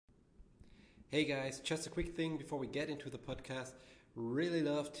Hey guys, just a quick thing before we get into the podcast. Really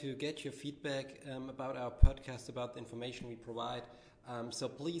love to get your feedback about our podcast, about the information we provide. So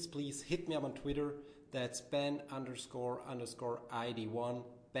please hit me up on Twitter. That's Ben underscore ID1.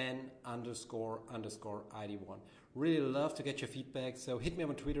 Ben underscore ID1. Really love to get your feedback. So hit me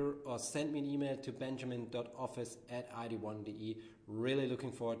up on Twitter or send me an email to benjamin.office@id1.de. Really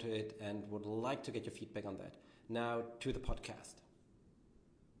looking forward to it and would like to get your feedback on that. Now to the podcast.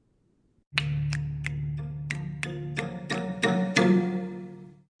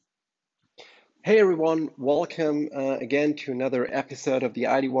 Hey everyone, welcome again to another episode of the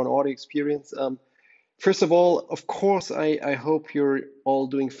ID1 Audio Experience. First of all, of course, I hope you're all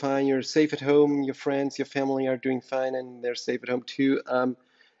doing fine. You're safe at home, your friends, your family are doing fine, and they're safe at home too.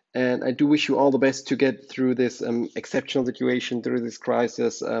 And I do wish you all the best to get through this exceptional situation, through this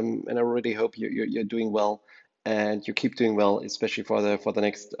crisis. And I really hope you're doing well and you keep doing well, especially for the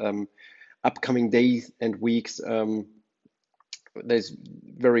next upcoming days and weeks. There's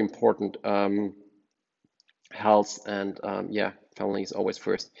very important. Health and yeah, family is always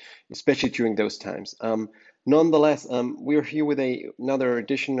first, especially during those times. Nonetheless, we're here with another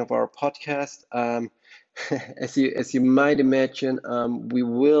edition of our podcast. As you might imagine, we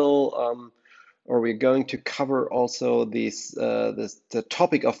will or we're going to cover also the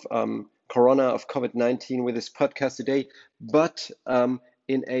topic of Corona of COVID-19 with this podcast today, but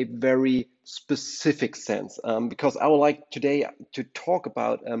in a very specific sense, because I would like today to talk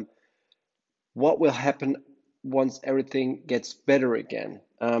about what will happen once everything gets better again,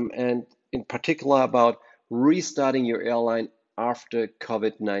 and in particular about restarting your airline after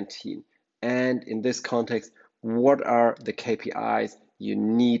COVID-19. And in this context, what are the KPIs you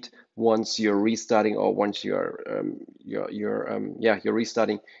need once you're restarting or once you're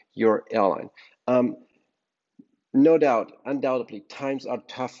restarting your airline? No doubt, undoubtedly, times are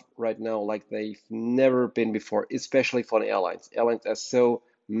tough right now, like they've never been before, especially for the airlines. Airlines are so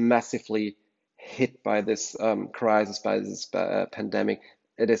massively hit by this crisis, by this pandemic.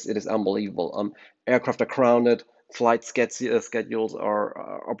 It is unbelievable. Aircraft are grounded, schedules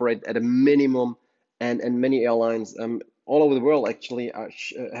are operate at a minimum, and many airlines all over the world actually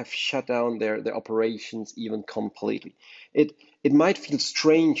have shut down their operations even completely. It it might feel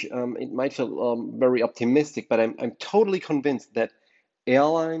strange, it might feel very optimistic, but I'm totally convinced that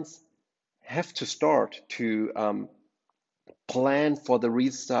airlines have to start to plan for the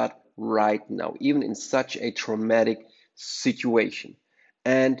restart right now, even in such a traumatic situation.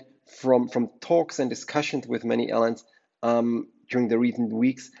 And from talks and discussions with many airlines during the recent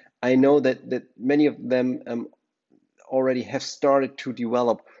weeks, I know that many of them already have started to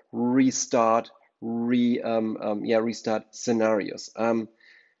develop restart scenarios.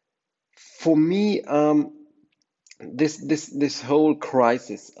 For me, this whole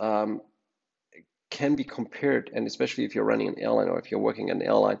crisis can be compared, and especially if you're running an airline or if you're working in an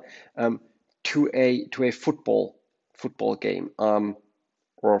airline, to a football game,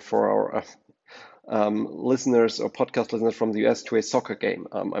 or for our listeners or podcast listeners from the US, to a soccer game.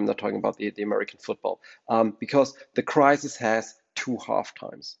 I'm not talking about the American football, because the crisis has two half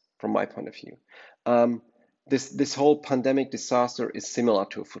times from my point of view. This whole pandemic disaster is similar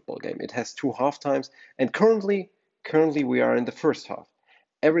to a football game. It has two half times, and currently we are in the first half.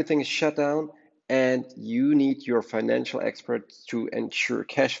 Everything is shut down, and you need your financial experts to ensure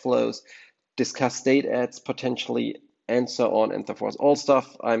cash flows, discuss state ads potentially, and so on and so forth. All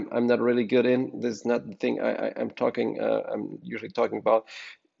stuff I'm not really good in. This is not the thing I'm usually talking about.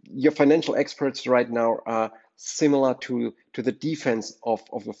 Your financial experts right now are similar to the defense of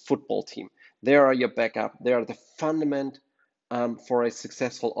a football team. They are your backup. They are the fundament for a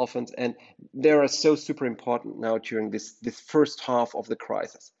successful offense, and they are so super important now during this first half of the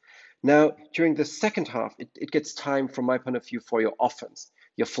crisis. Now, during the second half, it gets time, from my point of view, for your offense,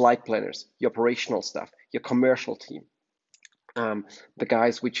 your flight planners, your operational staff, your commercial team, the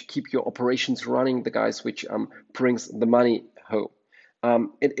guys which keep your operations running, the guys which brings the money home.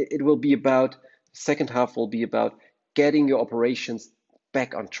 It will be about, second half will be about getting your operations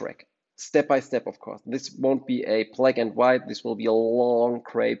back on track, step by step, of course. This won't be a black and white. This will be a long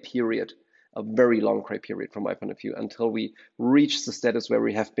gray period, a very long gray period from my point of view, until we reach the status where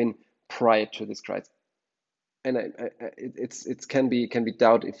we have been prior to this crisis. And it can be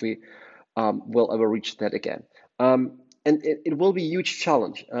doubt if we will ever reach that again. And it will be a huge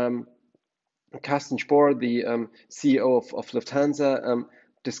challenge. Carsten Spohr, the CEO of Lufthansa,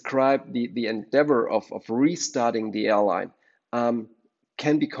 described the endeavor of restarting the airline,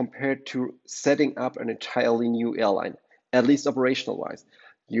 can be compared to setting up an entirely new airline, at least operational wise.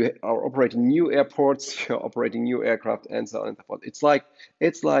 you are operating new airports, you're operating new aircraft, and so on and so forth.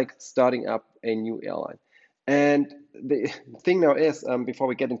 It's like starting up a new airline. And the thing now is, before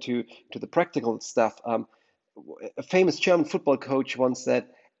we get into the practical stuff, a famous German football coach once said,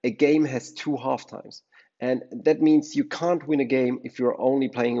 "A game has two half times," and that means you can't win a game if you're only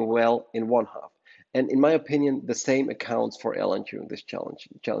playing well in one half. And in my opinion, the same accounts for airline during this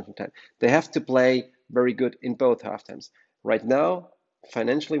challenging time. They have to play very good in both half times. Right now,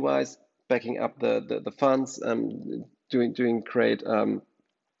 financially wise, backing up the funds, doing great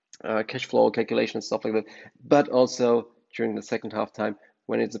cash flow calculation and stuff like that, but also during the second half time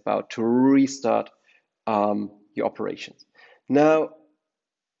when it's about to restart your operations. Now,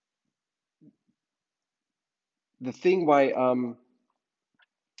 the thing why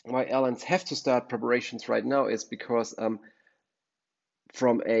airlines have to start preparations right now is because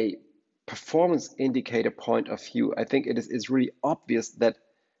from a performance indicator point of view, I think is really obvious that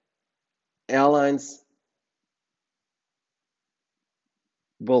airlines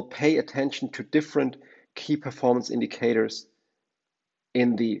will pay attention to different key performance indicators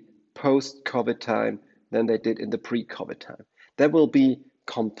in the post-COVID time than they did in the pre-COVID time. That will be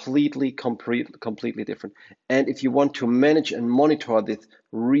completely different. And if you want to manage and monitor this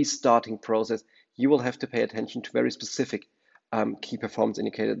restarting process, you will have to pay attention to very specific key performance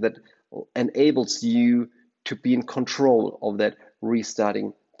indicator that enables you to be in control of that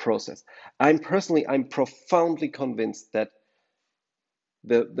restarting process. I'm profoundly convinced that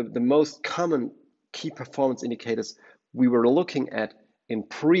the most common key performance indicators we were looking at in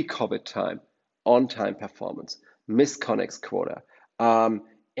pre-COVID time, on-time performance, misconnects quota,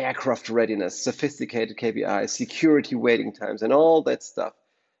 aircraft readiness, sophisticated KPIs, security waiting times, and all that stuff,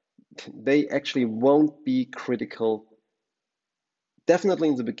 they actually won't be critical, definitely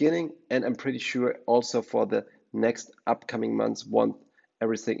in the beginning, and I'm pretty sure also for the next upcoming months once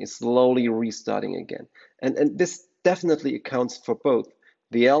everything is slowly restarting again. And this definitely accounts for both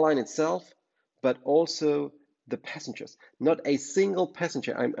the airline itself, but also the passengers. Not a single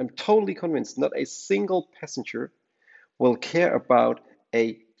passenger, I'm totally convinced, not a single passenger will care about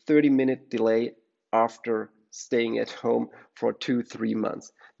a 30-minute delay after staying at home for 2-3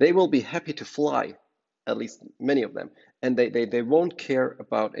 months. They will be happy to fly, at least many of them, and they won't care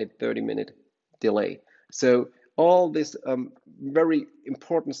about a 30-minute delay. So all this very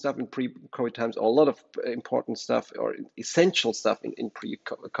important stuff in pre-COVID times, or a lot of important stuff or essential stuff in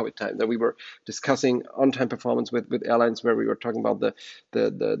pre-COVID times that we were discussing on-time performance with airlines, where we were talking about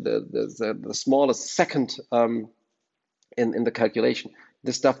the smallest second in the calculation.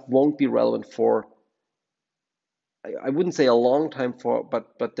 This stuff won't be relevant for, I wouldn't say a long time for,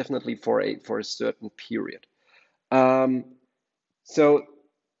 but definitely for a certain period. So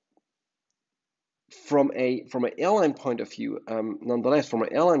from an airline point of view, nonetheless, from an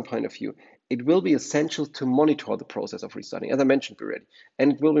airline point of view, it will be essential to monitor the process of restarting, as I mentioned already,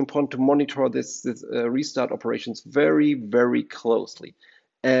 and it will be important to monitor this restart operations very, very closely,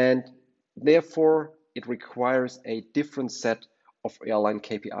 and therefore it requires a different set of airline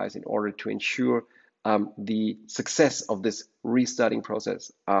KPIs in order to ensure the success of this restarting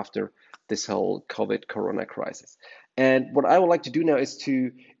process after this whole COVID corona crisis. And what I would like to do now is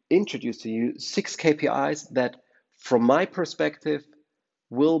to introduce to you 6 KPIs that, from my perspective,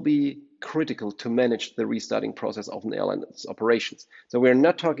 will be critical to manage the restarting process of an airline's operations. So we're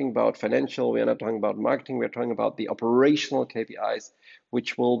not talking about financial, we're not talking about marketing, we're talking about the operational KPIs,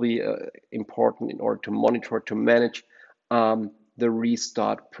 which will be important in order to monitor, to manage the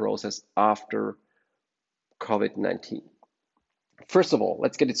restart process after COVID-19. First of all,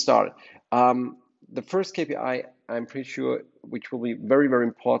 let's get it started. The first KPI, I'm pretty sure, which will be very, very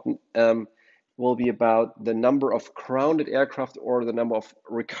important, will be about the number of grounded aircraft or the number of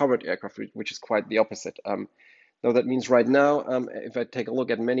recovered aircraft, which is quite the opposite. Now that means right now, if I take a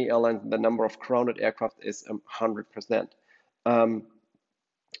look at many airlines, the number of grounded aircraft is 100%,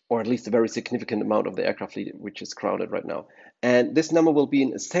 or at least a very significant amount of the aircraft fleet which is grounded right now. And this number will be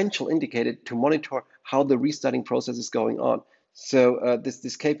an essential indicator to monitor how the restarting process is going on. So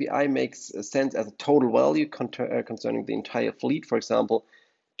this KPI makes sense as a total value concerning the entire fleet. For example,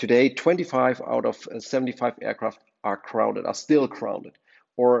 today 25 out of 75 aircraft are still grounded,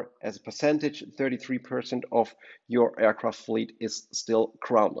 or as a percentage, 33% of your aircraft fleet is still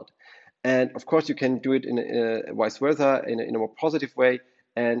grounded. And of course, you can do it in vice versa, in a more positive way,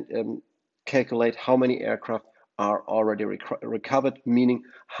 and calculate how many aircraft are already recovered, meaning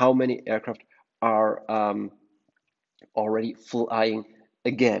how many aircraft are already flying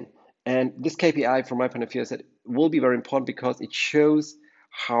again. And this KPI, from my point of view, is that will be very important because it shows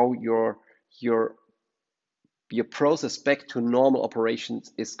how your your process back to normal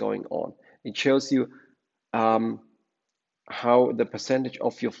operations is going on. It shows you how the percentage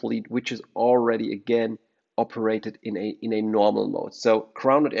of your fleet which is already again operated in a normal mode. So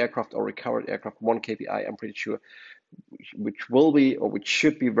grounded aircraft or recovered aircraft, one KPI I'm pretty sure which will be or which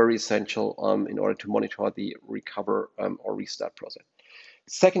should be very essential in order to monitor the recover or restart process.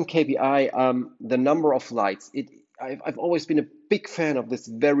 Second KPI, the number of flights. I've always been a big fan of this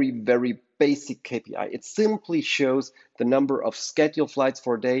very, very basic KPI. It simply shows the number of scheduled flights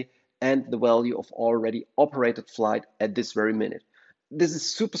for a day and the value of already operated flight at this very minute. This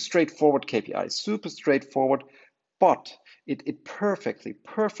is super straightforward KPI, super straightforward, but it perfectly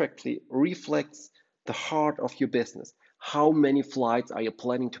reflects the heart of your business. How many flights are you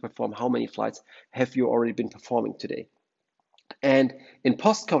planning to perform? How many flights have you already been performing today? And in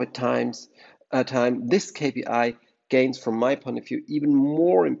post-COVID time, this KPI gains, from my point of view, even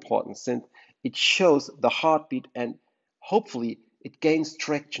more importance since it shows the heartbeat and hopefully it gains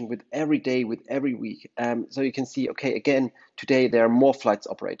traction with every day, with every week. So you can see, okay, again, today there are more flights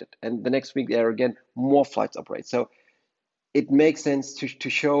operated, and the next week there are again more flights operated. So it makes sense to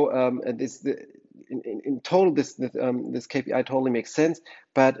show in total this KPI totally makes sense,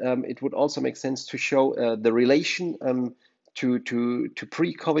 but it would also make sense to show the relation to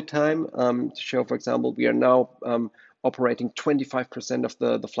pre-COVID time, to show, for example, we are now operating 25%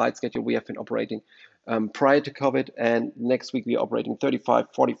 of the flight schedule we have been operating prior to COVID, and next week we are operating 35,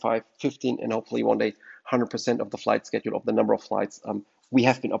 45, 15, and hopefully one day 100% of the flight schedule of the number of flights we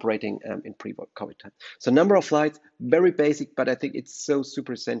have been operating in pre-COVID time. So number of flights, very basic, but I think it's so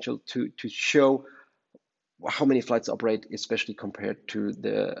super essential to show how many flights operate, especially compared to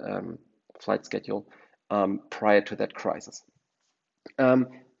the flight schedule prior to that crisis.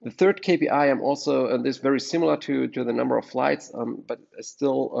 The third KPI, I'm also this very similar to the number of flights, but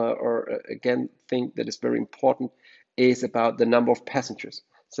still, or again, think that is very important, is about the number of passengers.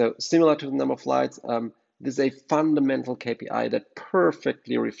 So similar to the number of flights, this is a fundamental KPI that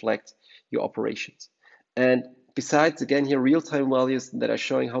perfectly reflects your operations. And besides, again, here real-time values that are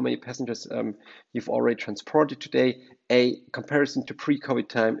showing how many passengers you've already transported today, a comparison to pre-COVID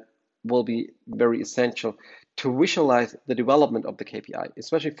time will be very essential to visualize the development of the KPI,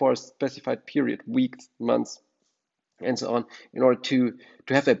 especially for a specified period, weeks, months, and so on, in order to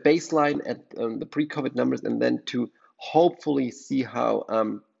have a baseline at the pre-COVID numbers and then to hopefully see how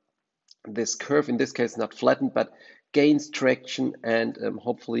this curve, in this case, not flattened, but gains traction and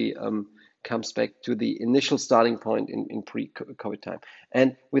hopefully comes back to the initial starting point in pre-COVID time.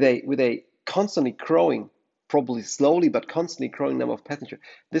 And with a constantly growing, probably slowly but constantly growing number of passengers,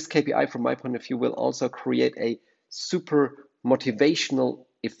 this KPI, from my point of view, will also create a super motivational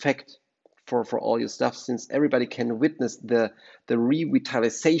effect for all your staff, since everybody can witness the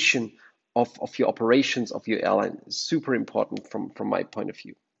revitalization of your operations of your airline. Super important from my point of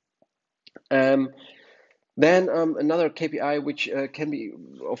view. Then another KPI which can be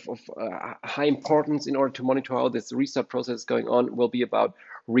of high importance in order to monitor how this restart process is going on will be about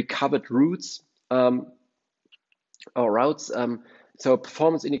recovered routes or routes. So a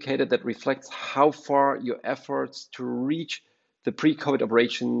performance indicator that reflects how far your efforts to reach the pre-COVID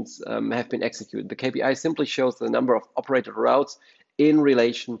operations have been executed. The KPI simply shows the number of operated routes in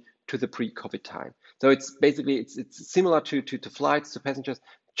relation to the pre-COVID time. So it's basically it's similar to flights, to passengers,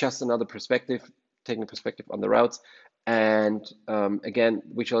 just another perspective, taking a perspective on the routes. And again,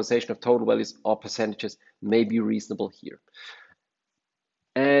 visualization of total values or percentages may be reasonable here.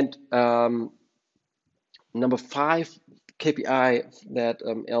 And number 5 KPI that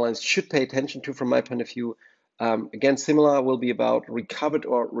airlines should pay attention to, from my point of view, again, similar, will be about recovered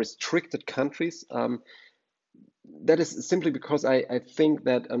or restricted countries. That is simply because I think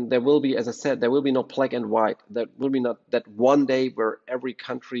that there will be, as I said, there will be no black and white. There will be not that one day where every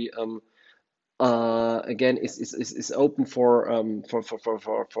country again is open for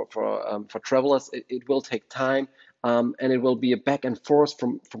travelers. It will take time, and it will be a back and forth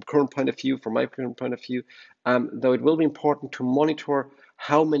from current point of view, from my current point of view. Though it will be important to monitor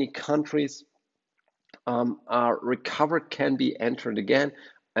how many countries are recovered, can be entered again,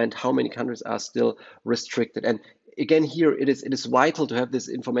 and how many countries are still restricted. And again, here it is vital to have this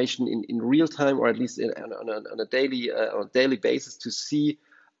information in real time, or at least on a daily basis, to see,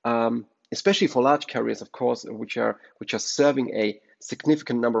 especially for large carriers, of course, which are serving a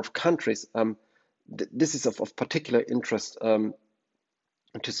significant number of countries. This is of particular interest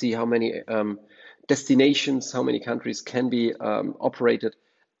to see how many destinations, how many countries can be operated,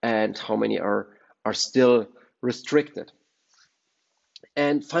 and how many are still restricted.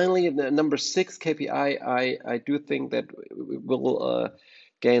 And finally, the number 6 KPI, I do think that will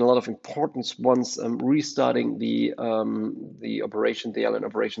gain a lot of importance once restarting the airline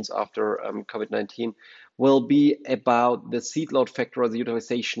operations after COVID-19 will be about the seat load factor or the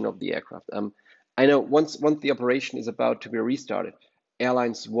utilization of the aircraft. I know once the operation is about to be restarted,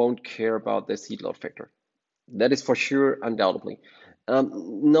 airlines won't care about the seat load factor. That is for sure, undoubtedly.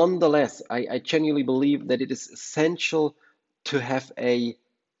 Nonetheless, I genuinely believe that it is essential to have a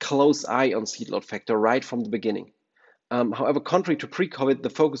close eye on seat load factor right from the beginning. However, contrary to pre-COVID, the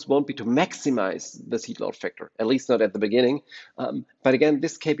focus won't be to maximize the seat load factor, at least not at the beginning. But again,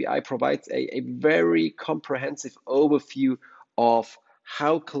 this KPI provides a very comprehensive overview of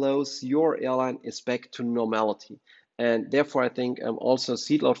how close your airline is back to normality. And therefore, I think also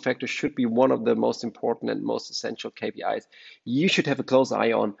seat load factor should be one of the most important and most essential KPIs you should have a close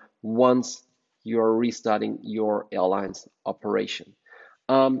eye on once you're restarting your airline's operation.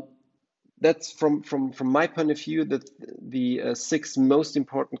 That's from my point of view the six most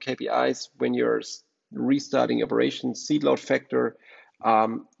important KPIs when you're restarting operations: seat load factor,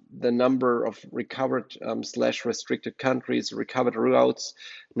 the number of recovered slash restricted countries, recovered routes,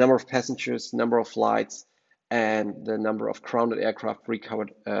 number of passengers, number of flights, and the number of grounded aircraft,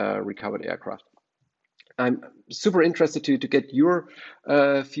 recovered aircraft. I'm super interested to get your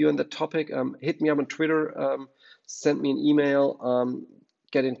view on the topic. Hit me up on Twitter, send me an email,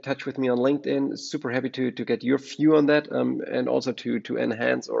 get in touch with me on LinkedIn. Super happy to get your view on that, and also to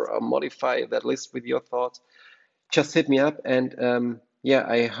enhance or modify that list with your thoughts. Just hit me up, and yeah,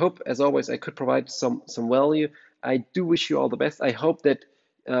 I hope, as always, I could provide some value. I do wish you all the best. I hope that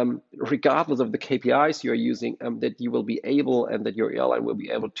regardless of the KPIs you're using, that you will be able and that your airline will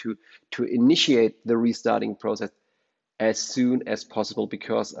be able to initiate the restarting process as soon as possible,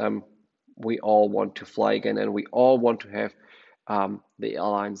 because we all want to fly again and we all want to have the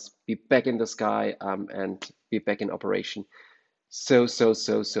airlines be back in the sky and be back in operation so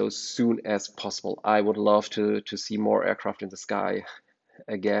soon as possible. I would love to see more aircraft in the sky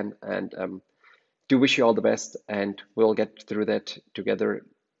again, and do wish you all the best, and we'll get through that together.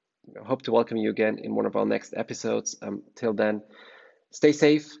 Hope to welcome you again in one of our next episodes. Till then, stay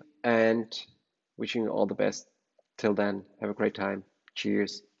safe and wishing you all the best. Till then, have a great time.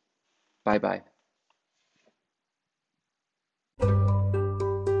 Cheers. Bye bye.